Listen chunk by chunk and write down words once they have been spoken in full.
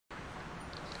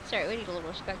Sorry, we need a little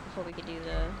respect before we could do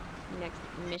the next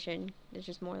mission. There's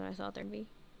just more than I thought there'd be.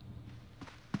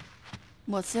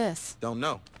 What's this? Don't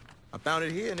know. I found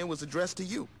it here and it was addressed to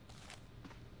you.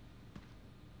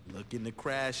 Looking to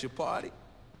crash your party?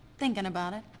 Thinking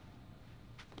about it.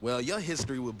 Well, your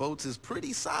history with boats is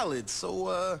pretty solid,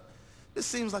 so, this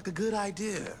seems like a good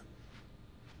idea.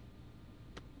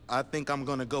 I think I'm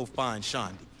gonna go find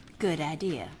Shaundi. Good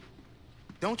idea.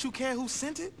 Don't you care who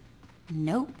sent it?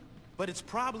 Nope. But it's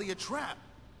probably a trap.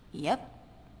 Yep.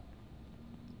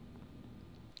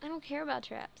 I don't care about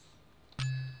traps.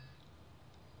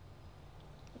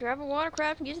 Grab a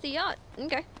watercraft and get to the yacht.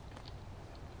 Okay.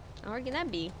 How hard can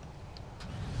that be?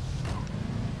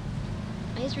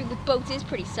 My history with boats is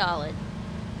pretty solid.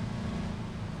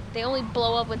 They only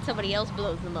blow up when somebody else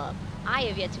blows them up. I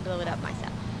have yet to blow it up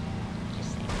myself.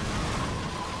 Just saying.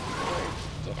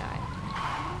 Or did I?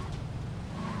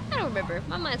 I don't remember.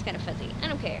 My mind's kind of fuzzy. I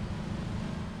don't care.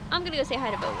 I'm gonna go say hi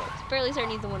to Boatworks. Fairly certain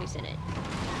he's the one who sent it.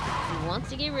 He wants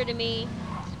to get rid of me.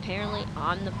 Apparently,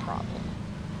 I'm the problem.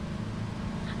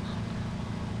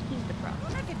 He's the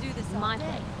problem. I could do this My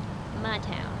place, my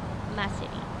town, my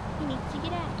city. He needs to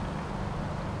get out.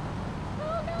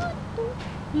 Oh no!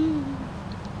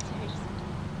 Seriously.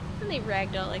 When they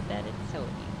ragdoll like that, it's so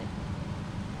amusing.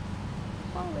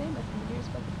 Far away, my fingers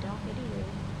fucking dock anyway.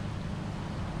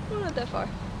 Well, not that far.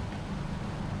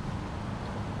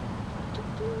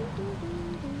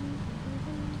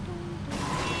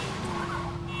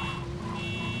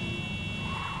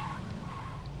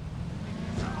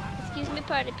 Excuse me,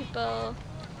 party people.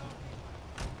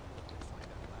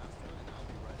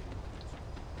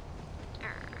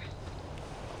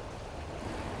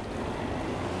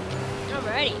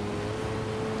 Alrighty.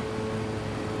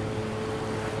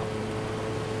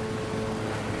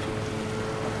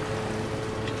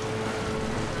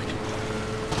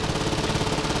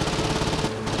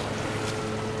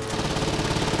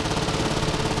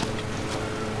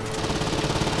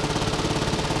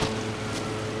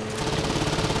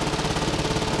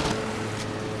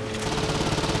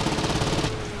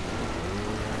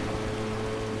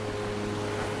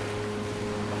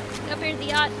 Up here's the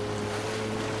yacht.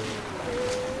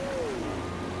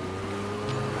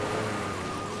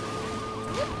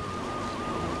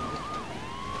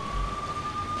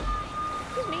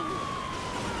 Excuse me.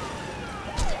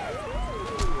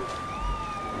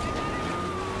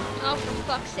 Oh, for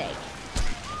fuck's sake.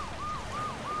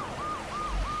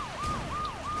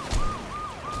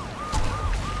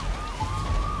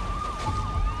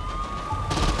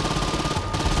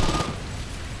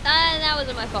 That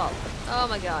wasn't my fault. Oh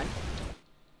my god.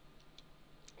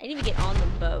 I didn't even get on the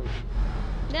boat.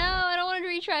 No, I don't want to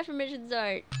retry for mission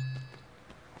start.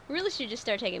 Really should just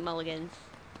start taking mulligans.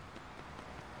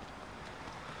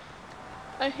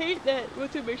 I hate that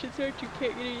once a mission starts you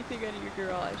can't get anything out of your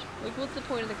garage. Like, what's the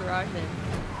point of the garage then?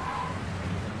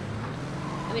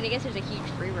 I mean, I guess there's a huge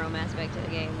free roam aspect to the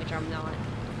game, which I'm not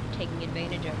taking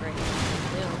advantage of right now.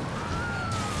 Still.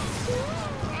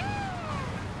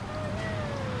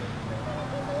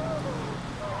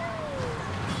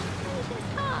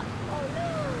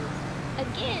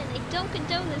 Again, I don't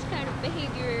condone this kind of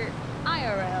behavior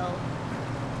IRL,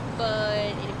 but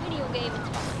in a video game, it's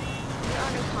fine. There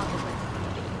are no consequences in a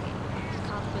video game. There's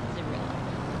consequences in real life.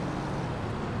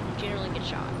 You generally get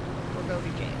shot, or go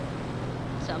to jail.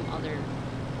 Some other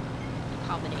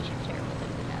combination of terrible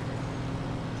things that happen.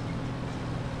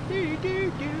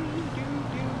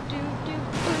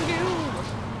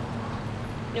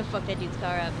 No, fuck that dude's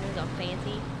car up. It was all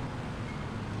fancy.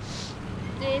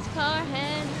 This car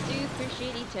has a super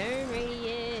shitty turn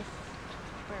radius.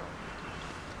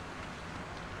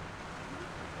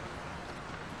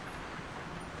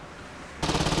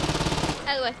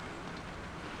 Out of the way.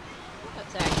 Oh,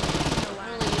 sorry. I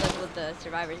don't leave us with the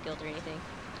survivor's guilt or anything.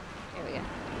 There we go.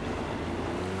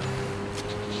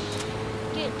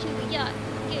 Get to the yacht.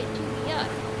 Get to the yacht.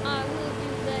 I will do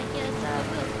that. Yes, I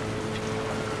will.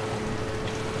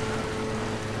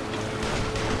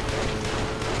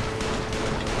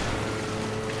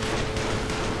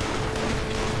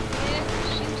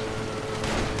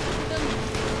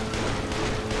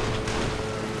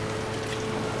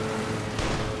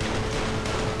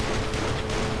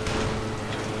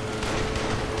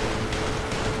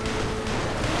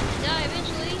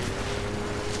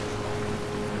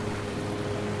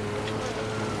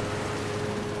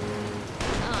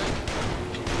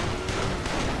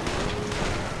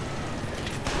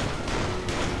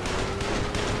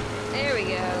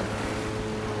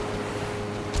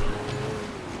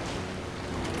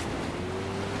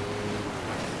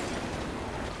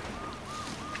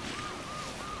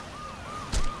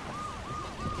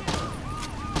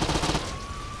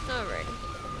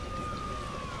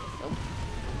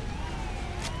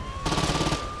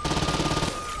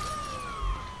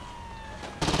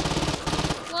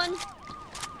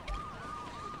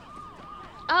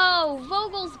 No,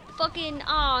 Vogel's fucking.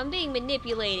 Aw, I'm being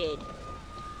manipulated.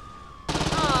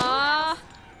 Aw,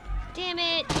 damn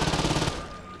it.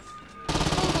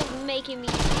 Vogel's making me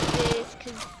do this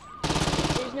because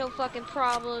there's no fucking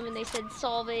problem, and they said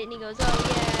solve it, and he goes,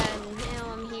 oh yeah, and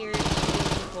now I'm here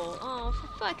shooting people. Oh, for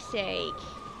fuck's sake.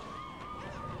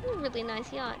 Ooh, really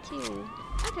nice yacht too.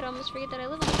 I could almost forget that I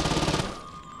live on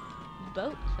this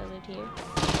boat if I lived here.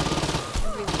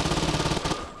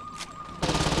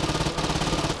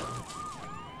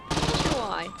 Not sure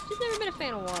why. Just never been a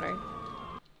fan of water.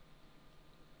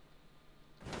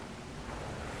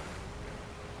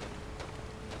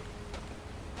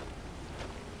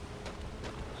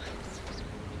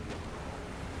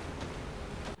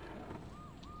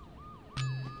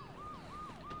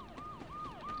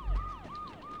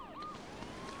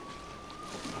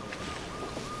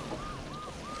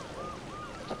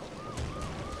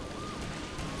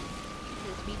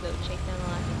 Speedboat shake down the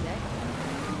last exec.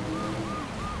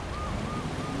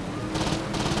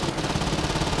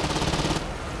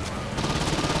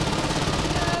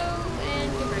 Go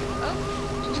and get ready. Oh!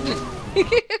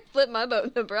 Flip my boat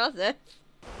in the process.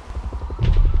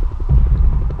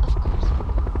 Of course.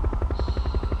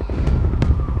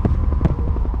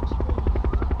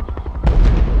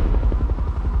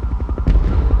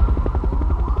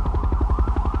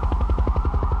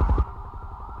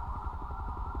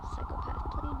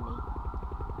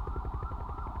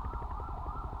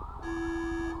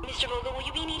 Mr. Vogel, will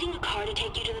you be needing a car to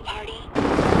take you to the party?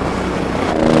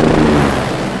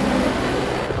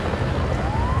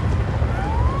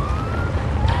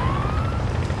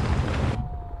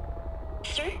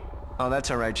 Sir? Oh,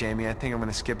 that's all right, Jamie. I think I'm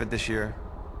gonna skip it this year.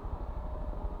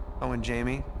 Oh, and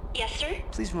Jamie, Yes, sir?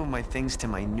 please move my things to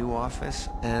my new office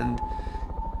and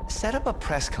set up a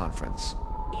press conference.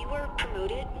 You were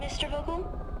promoted, Mr. Vogel?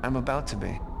 I'm about to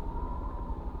be.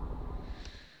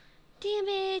 Damn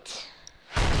it.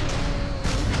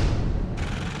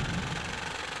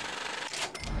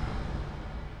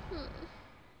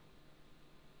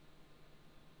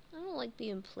 I don't like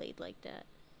being played like that.